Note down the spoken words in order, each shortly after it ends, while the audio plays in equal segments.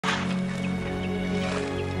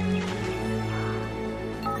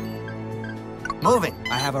Moving.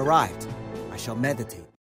 I have arrived. I shall meditate.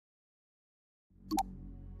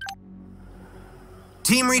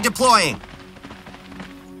 Team redeploying.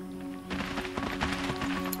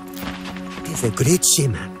 There's a great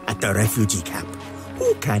shaman at the refugee camp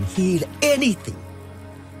who can heal anything.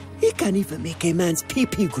 He can even make a man's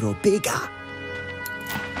pee-pee grow bigger.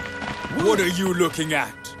 What are you looking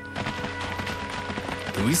at?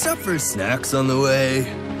 Can we stop for snacks on the way?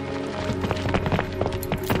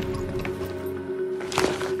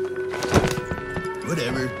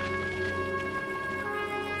 Whatever.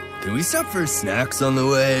 Can we stop for snacks on the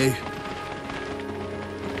way?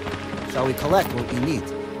 Shall we collect what we need?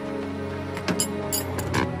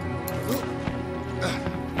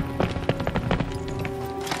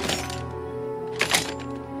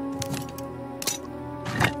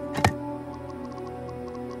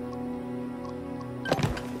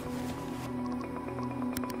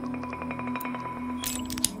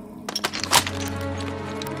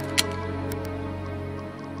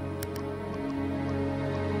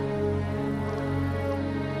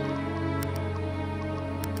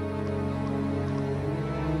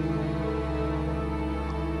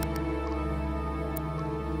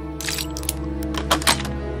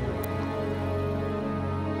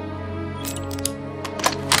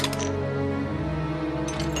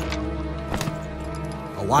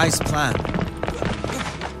 Wise plan.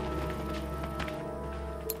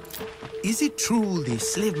 Is it true the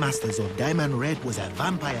slave masters of Diamond Red was a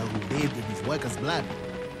vampire who bathed in his workers' blood?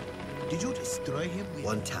 Did you destroy him with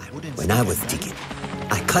One time, wooden when I was stick and digging,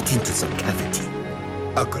 I cut into some cavity.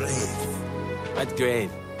 A grave. What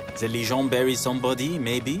grave? The Legion bury somebody,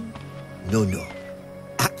 maybe? No.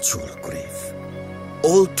 Actual grave.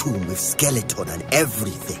 Old tomb with skeleton and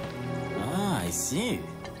everything. Ah, I see.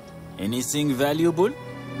 Anything valuable?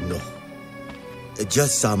 No.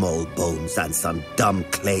 Just some old bones and some dumb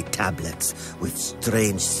clay tablets with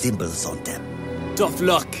strange symbols on them. Tough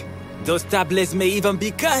luck. Those tablets may even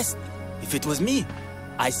be cursed. If it was me,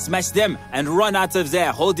 I smash them and run out of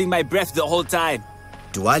there, holding my breath the whole time.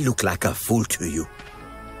 Do I look like a fool to you?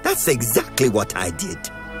 That's exactly what I did.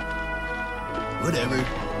 Whatever.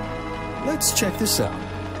 Let's check this out.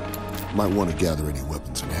 Might want to gather any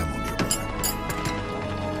weapons and ammo nearby.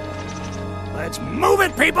 Let's move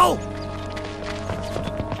it, people!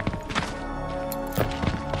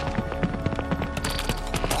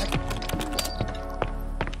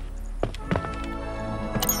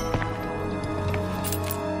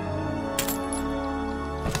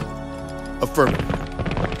 Affirmative.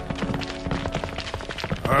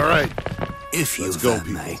 All right. If you Let's go, were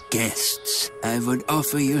my guests, I would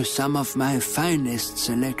offer you some of my finest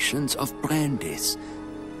selections of brandies.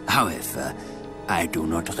 However, I do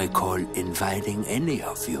not recall inviting any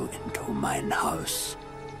of you into mine house.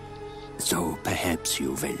 So perhaps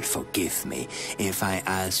you will forgive me if I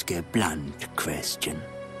ask a blunt question.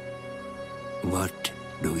 What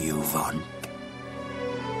do you want?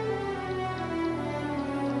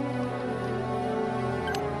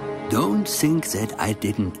 Don't think that I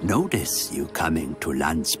didn't notice you coming to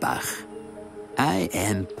Landsbach. I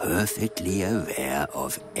am perfectly aware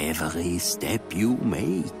of every step you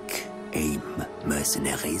make, AIM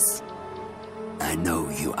mercenaries. I know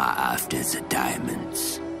you are after the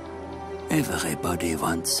diamonds. Everybody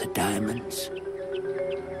wants the diamonds.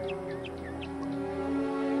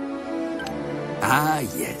 Ah,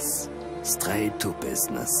 yes. Straight to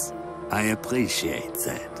business. I appreciate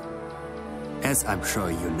that. As I'm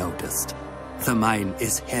sure you noticed, the mine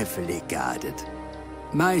is heavily guarded.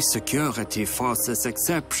 My security force is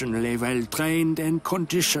exceptionally well trained and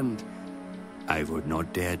conditioned. I would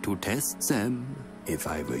not dare to test them if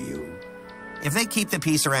I were you. If they keep the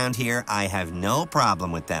peace around here, I have no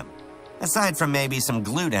problem with them. Aside from maybe some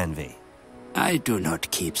glute envy. I do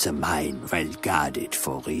not keep the mine well guarded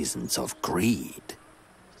for reasons of greed.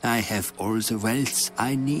 I have all the wealth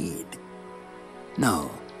I need.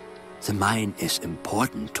 No, the mine is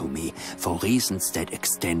important to me for reasons that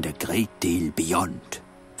extend a great deal beyond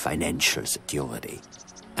financial security.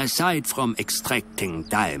 Aside from extracting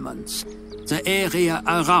diamonds, the area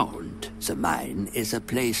around the mine is a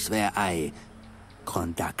place where I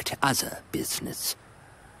conduct other business.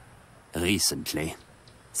 Recently,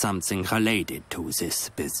 something related to this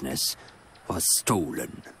business was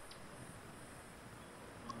stolen.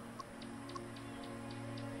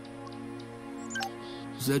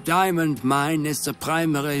 The diamond mine is the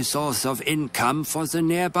primary source of income for the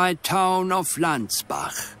nearby town of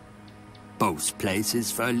Landsbach. Both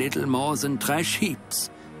places were little more than trash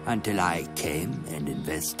heaps until I came and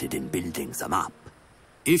invested in building them up.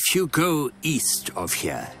 If you go east of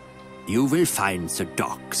here, you will find the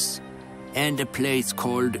docks. and a place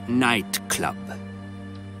called Nightclub.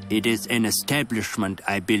 It is an establishment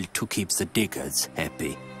I built to keep the diggers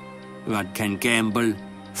happy. One can gamble,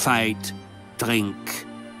 fight, drink,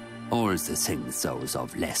 all the things those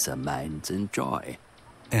of lesser minds enjoy.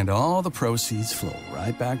 And all the proceeds flow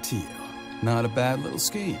right back to you. Not a bad little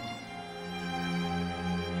scheme.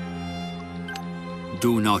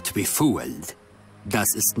 Do not be fooled.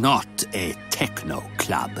 Das is not a techno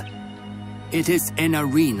club. It is an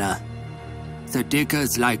arena. The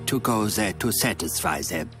diggers like to go there to satisfy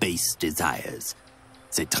their base desires.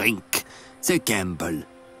 They drink, they gamble,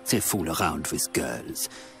 they fool around with girls,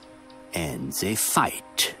 and they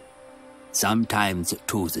fight. Sometimes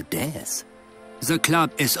to the death. The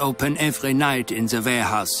club is open every night in the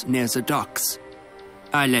warehouse near the docks.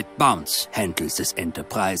 I let Bounce handle this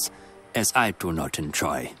enterprise, as I do not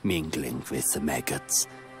enjoy mingling with the maggots.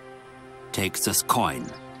 Take this coin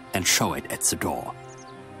and show it at the door.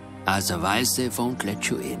 Otherwise, they won't let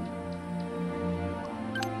you in.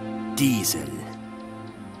 Diesel.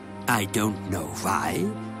 I don't know why,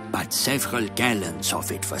 but several gallons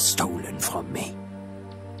of it were stolen from me.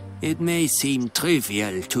 It may seem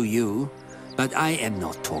trivial to you, but I am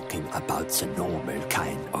not talking about the normal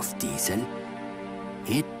kind of diesel.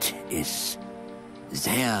 It is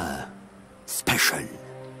their special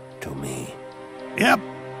to me. Yep.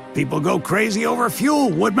 People go crazy over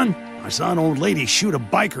fuel, Woodman. I saw an old lady shoot a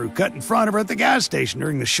biker who cut in front of her at the gas station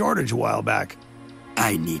during the shortage a while back.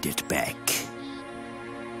 I need it back.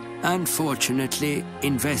 Unfortunately,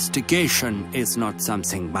 investigation is not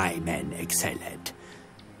something my men excel at.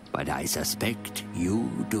 But I suspect you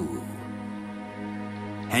do.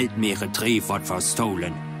 Help me retrieve what was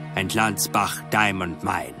stolen, and Landsbach Diamond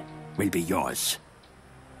Mine will be yours.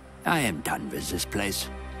 I am done with this place,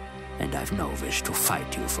 and I've no wish to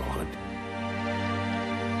fight you for it.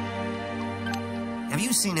 Have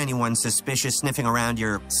you seen anyone suspicious sniffing around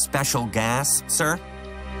your special gas, sir?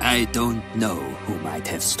 I don't know who might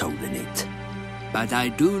have stolen it, but I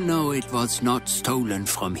do know it was not stolen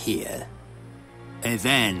from here. A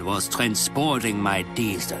van was transporting my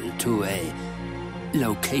diesel to a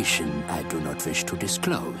location I do not wish to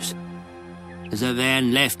disclose. The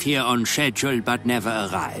van left here on schedule but never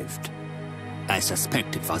arrived. I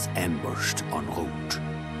suspect it was ambushed en route.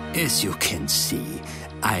 As you can see,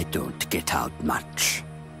 I don't get out much.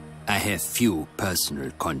 I have few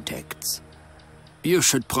personal contacts. You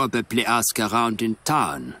should probably ask around in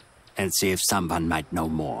town and see if someone might know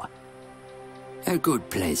more. A good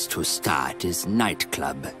place to start is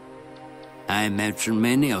Nightclub. I imagine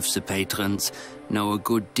many of the patrons know a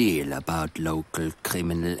good deal about local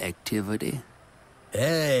criminal activity.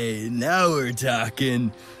 Hey, now we're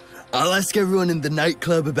talking. I'll ask everyone in the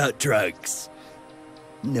nightclub about drugs.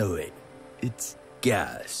 No, wait. It's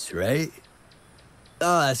gas, right?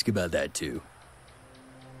 I'll ask about that too.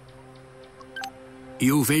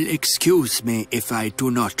 You will excuse me if I do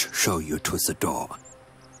not show you to the door.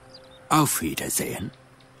 Auf Wiedersehen.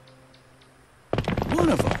 One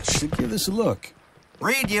of us should give this a look.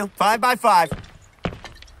 Read you, 5 by 5.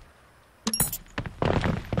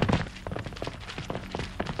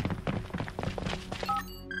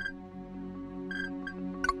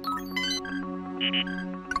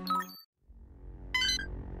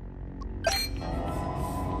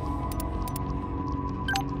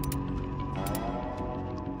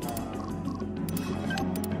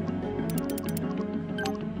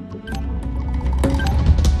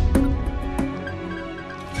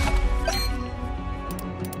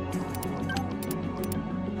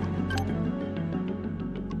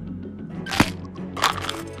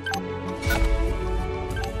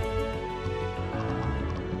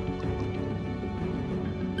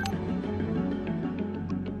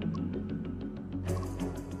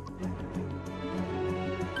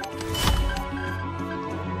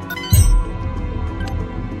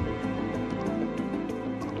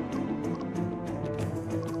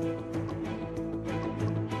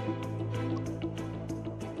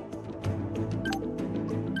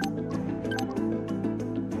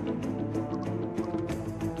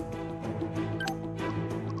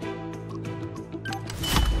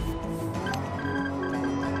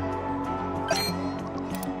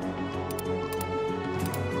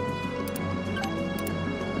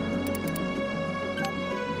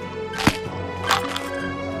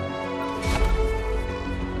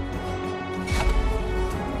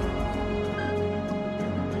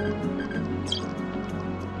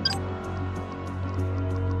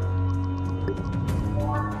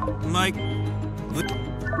 Mike.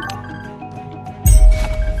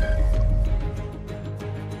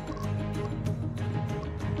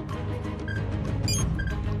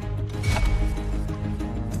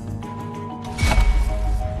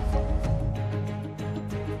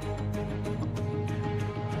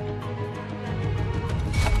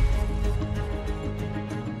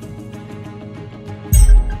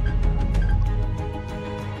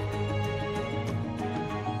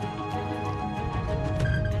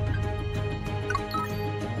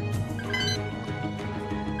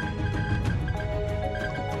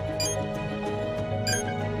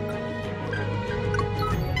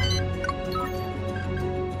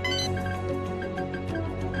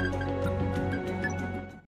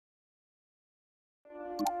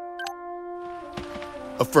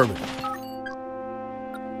 Affirmative.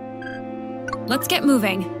 Let's get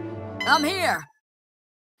moving. I'm here.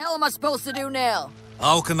 Hell am I supposed to do now?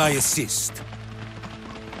 How can I assist?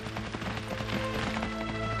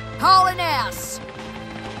 Haul an ass.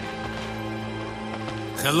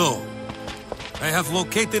 Hello. I have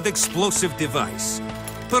located explosive device.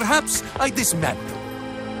 Perhaps I dismantle.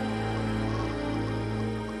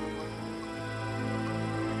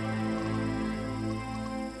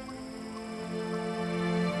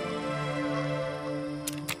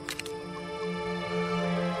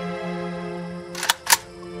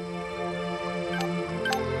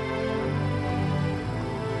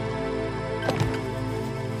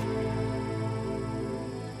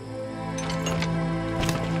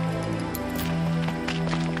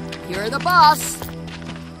 You're the boss.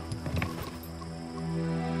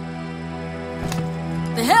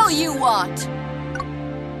 The hell you want?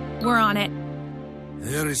 We're on it.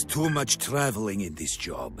 There is too much traveling in this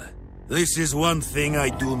job. This is one thing I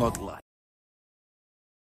do not like.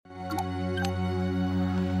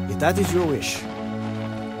 If that is your wish.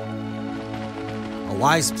 A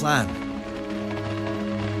wise plan.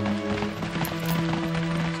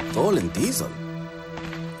 Stolen diesel?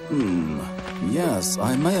 Yes,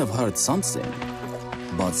 I may have heard something.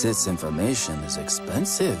 But this information is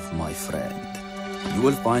expensive, my friend. You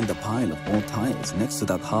will find a pile of old tires next to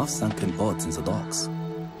that half-sunken boat in the docks.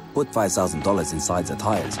 Put $5,000 inside the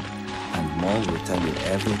tires, and Mo will tell you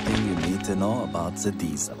everything you need to know about the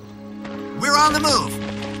diesel. We're on the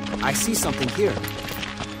move! I see something here.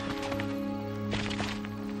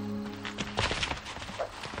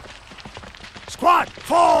 Squad,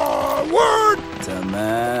 forward!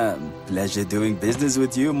 Tamam. Pleasure doing business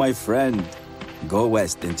with you, my friend. Go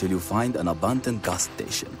west until you find an abandoned gas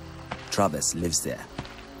station. Travis lives there.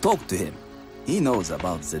 Talk to him. He knows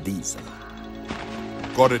about the diesel.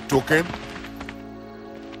 Got a token?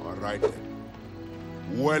 All right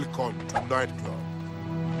then. Welcome to nightclub.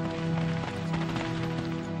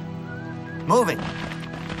 Moving.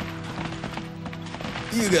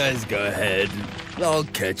 You guys go ahead. I'll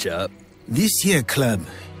catch up. This here club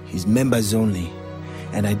is members only,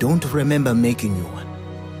 and I don't remember making you one.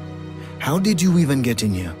 How did you even get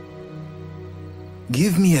in here?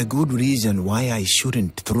 Give me a good reason why I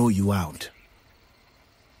shouldn't throw you out.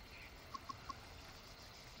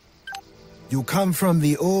 You come from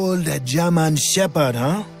the old German Shepherd,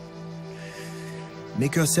 huh?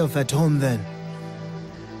 Make yourself at home then.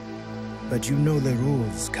 But you know the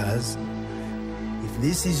rules, cuz. If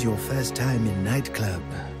this is your first time in nightclub,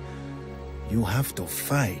 you have to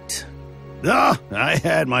fight. Oh, I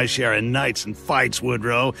had my share of nights and fights,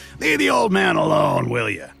 Woodrow. Leave the old man alone, will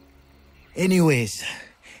you? Anyways,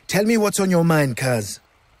 tell me what's on your mind, cuz.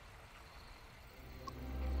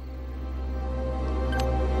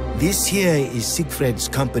 This here is Siegfried's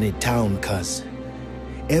company town, cuz.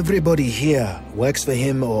 Everybody here works for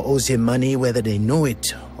him or owes him money whether they know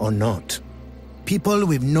it or not. People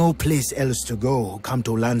with no place else to go come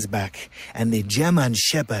to Landsbach, and the German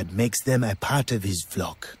Shepherd makes them a part of his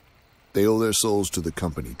flock. They owe their souls to the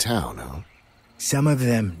company town, huh? Some of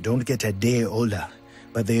them don't get a day older,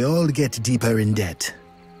 but they all get deeper in debt.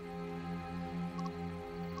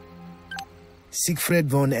 Siegfried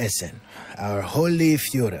von Essen, our holy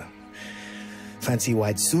Führer. Fancy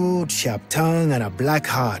white suit, sharp tongue, and a black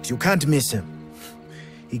heart. You can't miss him.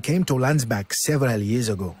 He came to Landsbach several years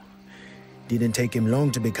ago. Didn't take him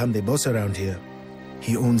long to become the boss around here.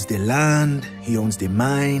 He owns the land, he owns the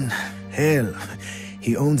mine. Hell,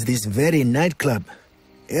 he owns this very nightclub.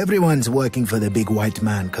 Everyone's working for the big white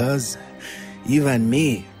man, cuz. Even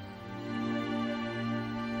me.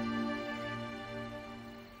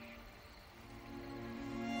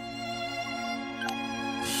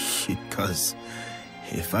 Shit, cuz.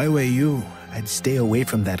 If I were you, I'd stay away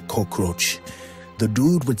from that cockroach. The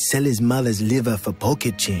dude would sell his mother's liver for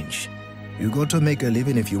pocket change. You got to make a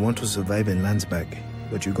living if you want to survive in Landsbach.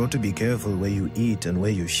 But you got to be careful where you eat and where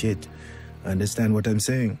you shit. Understand what I'm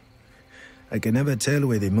saying? I can never tell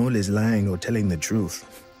whether Mole is lying or telling the truth.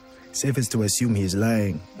 Safest to assume he's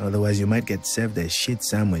lying, otherwise you might get served a shit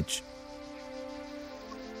sandwich.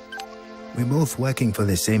 We're both working for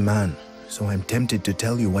the same man, so I'm tempted to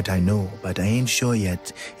tell you what I know, but I ain't sure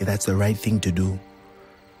yet if that's the right thing to do.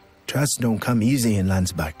 Trust don't come easy in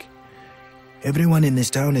Landsbach. Everyone in this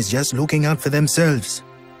town is just looking out for themselves.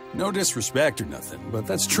 No disrespect or nothing, but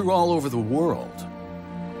that's true all over the world.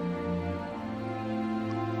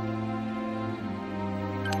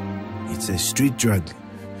 It's a street drug.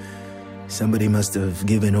 Somebody must have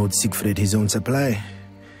given old Siegfried his own supply.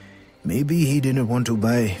 Maybe he didn't want to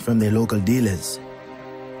buy from the local dealers.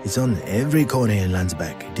 It's on every corner in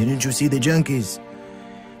Landsbach. Didn't you see the junkies?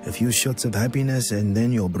 A few shots of happiness and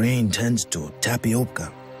then your brain turns to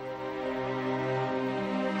tapioca.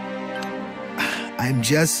 I'm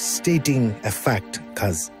just stating a fact,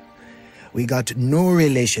 cuz we got no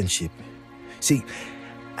relationship. See,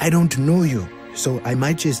 I don't know you, so I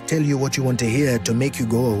might just tell you what you want to hear to make you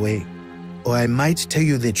go away. Or I might tell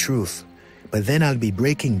you the truth, but then I'll be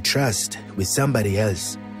breaking trust with somebody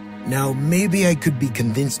else. Now, maybe I could be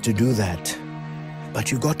convinced to do that,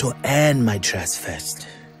 but you got to earn my trust first.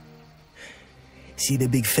 See the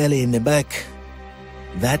big fella in the back?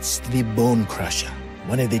 That's the Bone Crusher,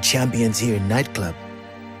 one of the champions here in nightclub.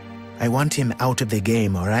 I want him out of the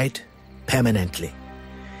game, alright? Permanently.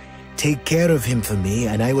 Take care of him for me,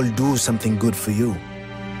 and I will do something good for you.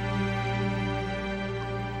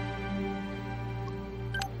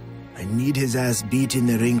 I need his ass beat in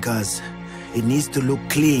the ring, cuz it needs to look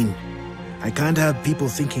clean. I can't have people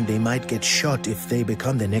thinking they might get shot if they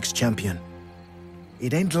become the next champion.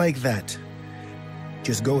 It ain't like that.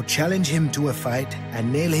 Just go challenge him to a fight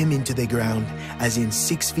and nail him into the ground, as in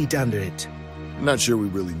 6 feet under it. Not sure we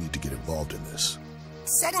really need to get involved in this.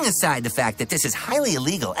 Setting aside the fact that this is highly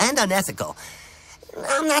illegal and unethical,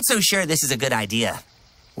 I'm not so sure this is a good idea.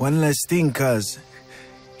 One less thing, cuz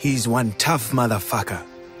he's one tough motherfucker.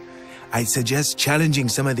 I'd suggest challenging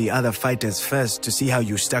some of the other fighters first to see how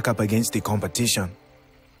you stack up against the competition.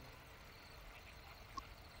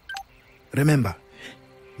 Remember,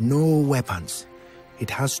 no weapons. It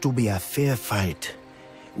has to be a fair fight,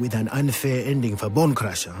 with an unfair ending for Bone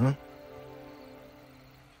Crusher, huh?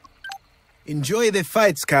 Enjoy the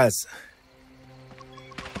fights, cuz.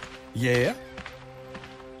 Yeah?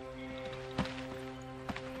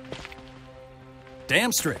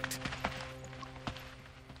 Damn strict.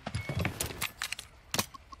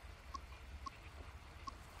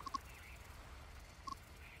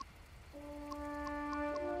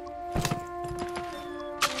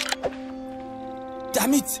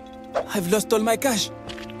 Damn it! I've lost all my cash.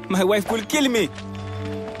 My wife will kill me.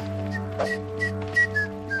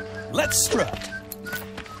 Let's strut.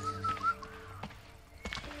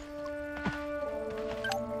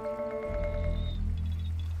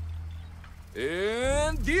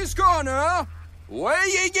 In this corner,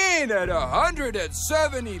 weighing in at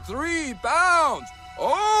 173 pounds,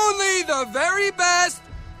 only the very best,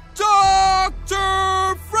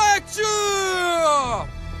 Dr. Fracture!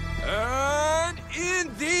 And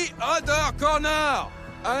in the other corner,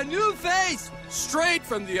 a new face, straight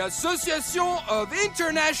from the Association of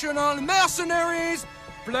International Mercenaries,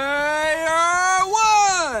 Player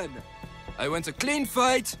 1! I want a clean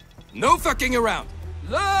fight, no fucking around.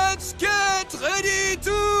 Let's get ready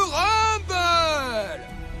to rumble!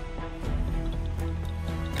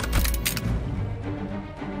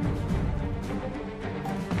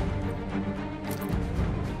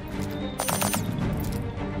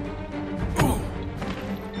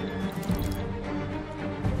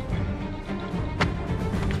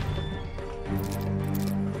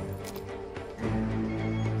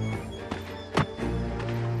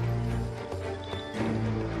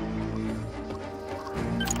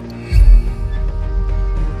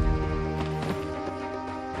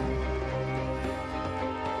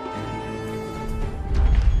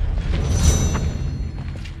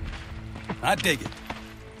 I dig it.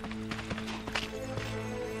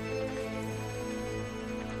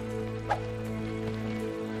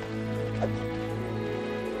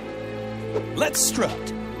 Let's strut.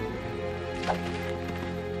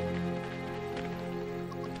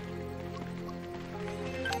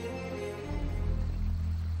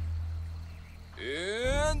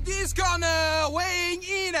 In this corner, weighing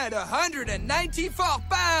in at 194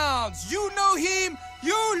 pounds, you know him,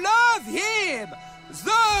 you love him,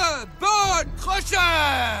 the Bone Crusher!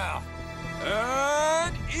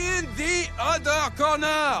 And in the other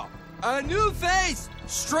corner, a new face,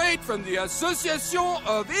 straight from the Association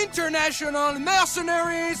of International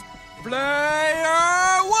Mercenaries,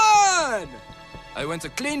 Player 1! I want a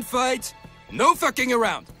clean fight, no fucking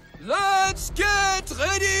around. Let's get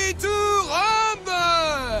ready to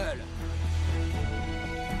rumble!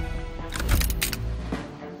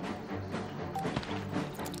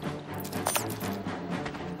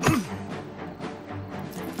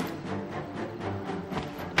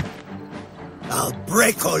 I'll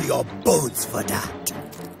break all your bones for that.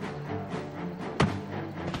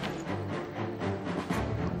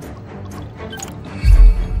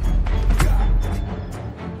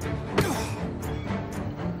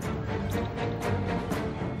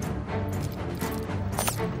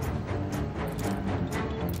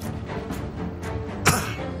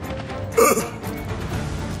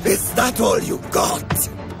 Is that all you got?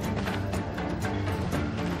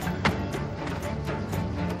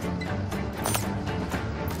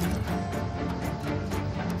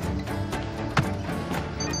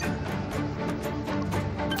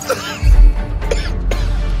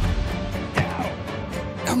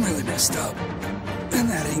 messed up. And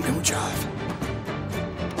that ain't no jive.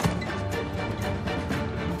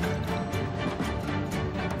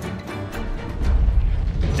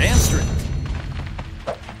 Damn straight.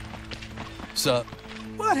 Sup?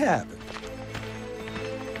 What happened?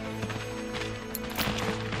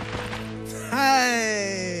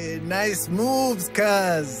 Hi! Nice moves,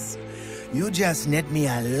 cuz. You just net me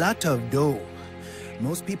a lot of dough.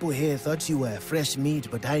 Most people here thought you were fresh meat,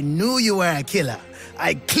 but I knew you were a killer.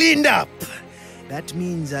 I cleaned up. That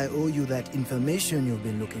means I owe you that information you've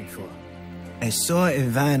been looking for. I saw a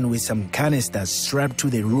van with some canisters strapped to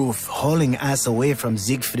the roof, hauling us away from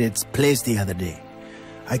Siegfried's place the other day.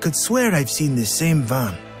 I could swear I've seen the same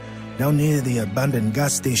van down near the abandoned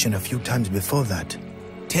gas station a few times before that.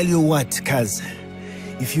 Tell you what, cuz,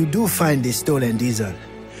 if you do find the stolen diesel,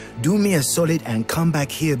 do me a solid and come back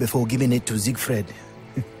here before giving it to Siegfried.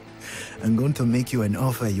 I'm going to make you an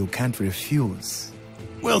offer you can't refuse.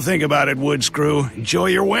 We'll think about it, Wood Screw. Enjoy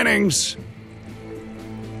your winnings.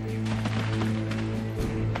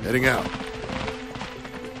 Heading out.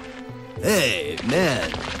 Hey,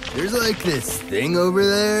 man, there's like this thing over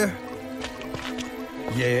there.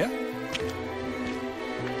 Yeah?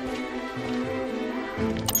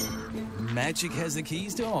 Magic has the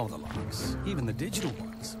keys to all the locks, even the digital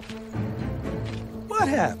ones. What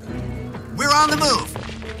happened? We're on the move.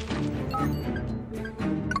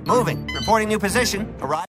 Moving. Reporting new position.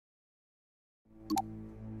 Arrive.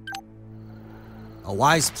 A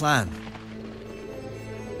wise plan.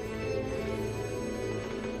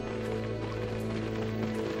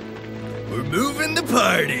 We're moving the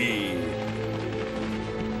party.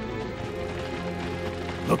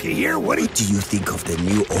 Looky here, what do you think of the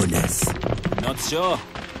new owners? Not sure.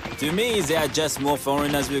 To me, they are just more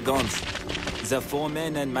foreigners with guns. The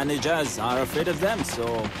foremen and managers are afraid of them,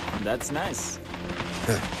 so that's nice.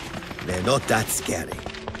 They're not that scary,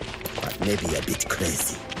 but maybe a bit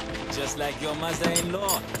crazy. Just like your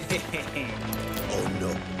mother-in-law. Oh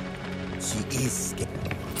no, she is scared.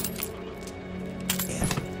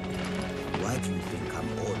 Why do you think I'm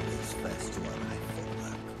always first to arrive for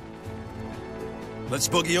work? Let's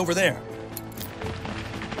boogie over there.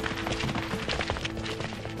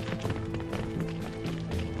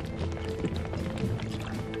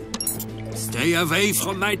 Stay away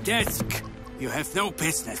from my desk. You have no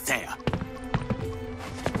business there.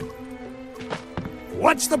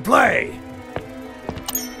 What's the play?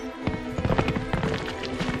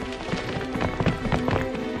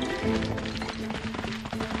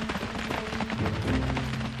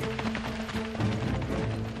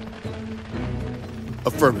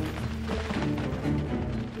 Affirmative.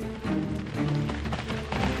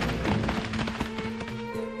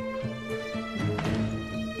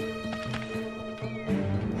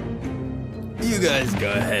 You guys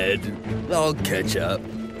go ahead. I'll catch up.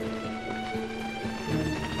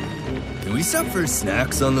 Can we stop for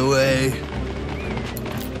snacks on the way?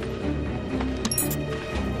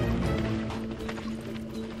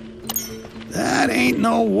 That ain't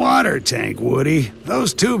no water tank, Woody.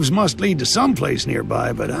 Those tubes must lead to someplace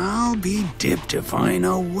nearby, but I'll be dipped if I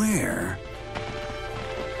know where.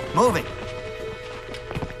 Moving.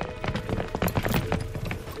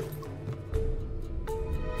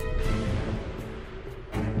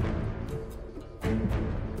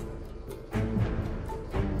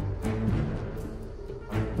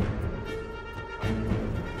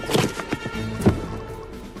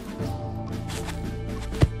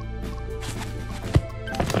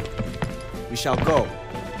 We shall go.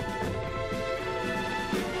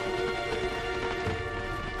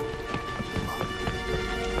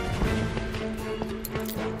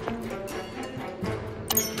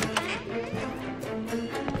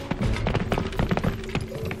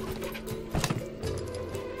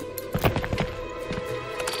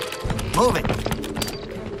 Moving.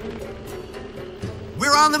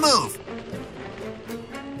 We're on the move.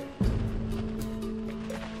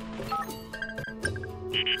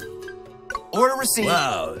 Order received.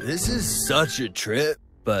 Wow, this is such a trip,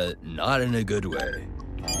 but not in a good way.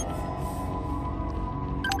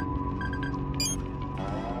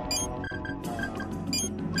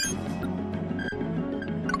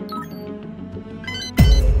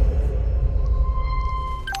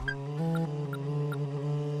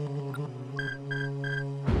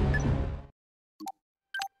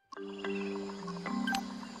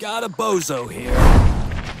 Got a bozo here.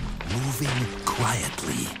 Moving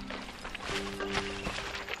quietly.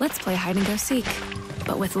 Let's play hide and go seek,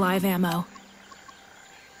 but with live ammo.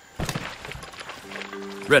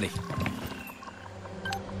 Ready.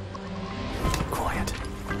 Quiet.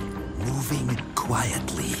 Moving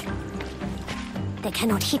quietly. They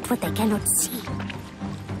cannot hit what they cannot see.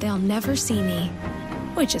 They'll never see me.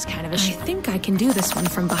 Which is kind of a shame. I think I can do this one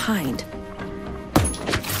from behind.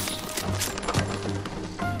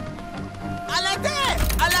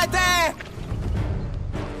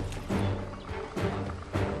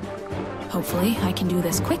 Hopefully, I can do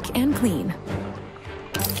this quick and clean.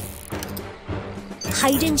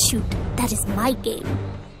 Hide and shoot. That is my game.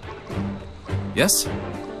 Yes?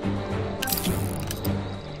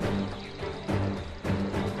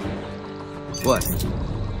 What?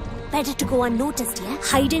 Better to go unnoticed, yeah?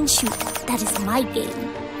 Hide and shoot. That is my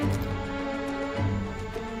game.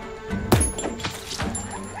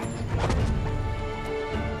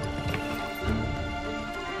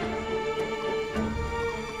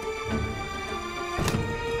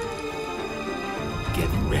 Get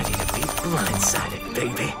ready to be blindsided,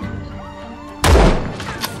 baby.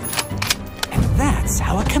 And that's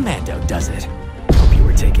how a commando does it. Hope you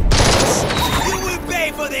were taking notes. You will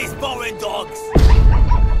pay for these foreign dogs!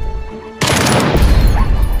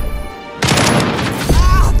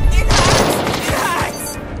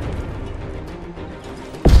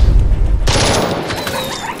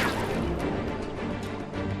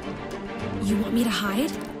 You want me to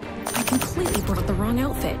hide? I completely brought the wrong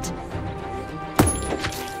outfit.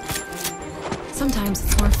 Sometimes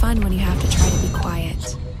it's more fun when you have to try to be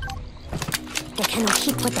quiet. They cannot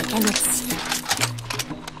hit what they cannot see.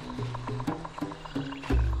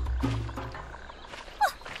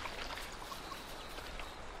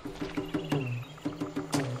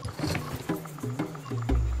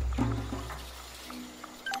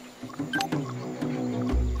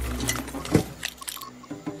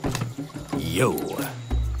 Yo.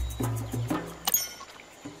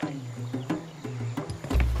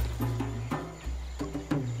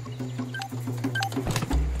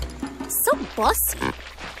 So bossy.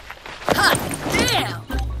 Hot damn!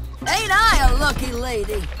 Ain't I a lucky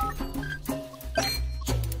lady?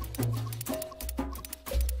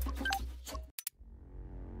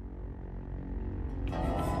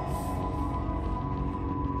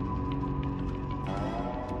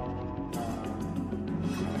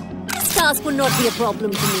 This task will not be a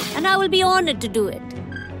problem to me, and I will be honored to do it.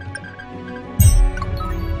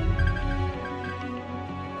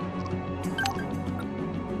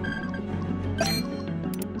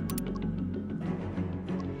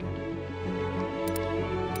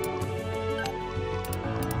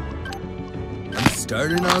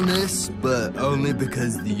 Starting on this, but only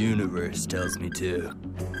because the universe tells me to.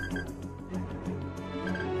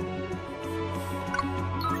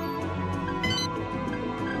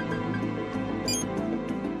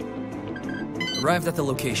 Arrived at the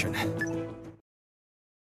location.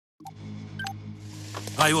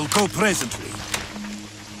 I will go presently.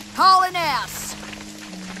 Hauling ass!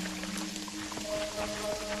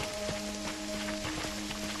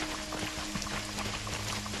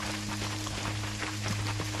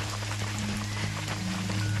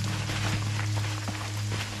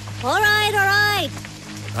 All right.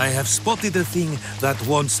 I have spotted a thing that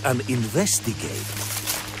wants an investigate.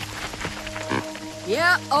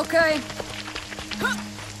 Yeah, okay.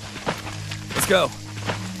 Let's go.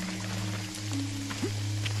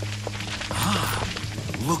 Ah,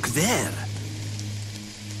 look there.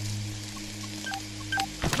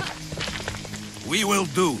 We will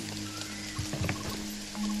do.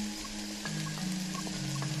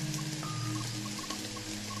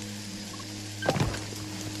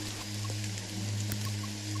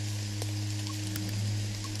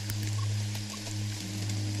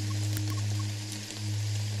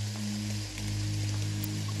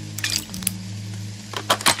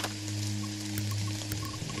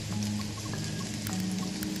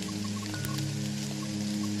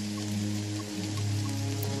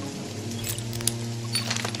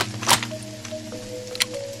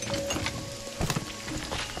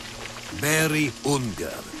 Very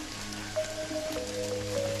Ungar.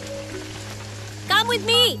 Come with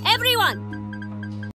me, everyone!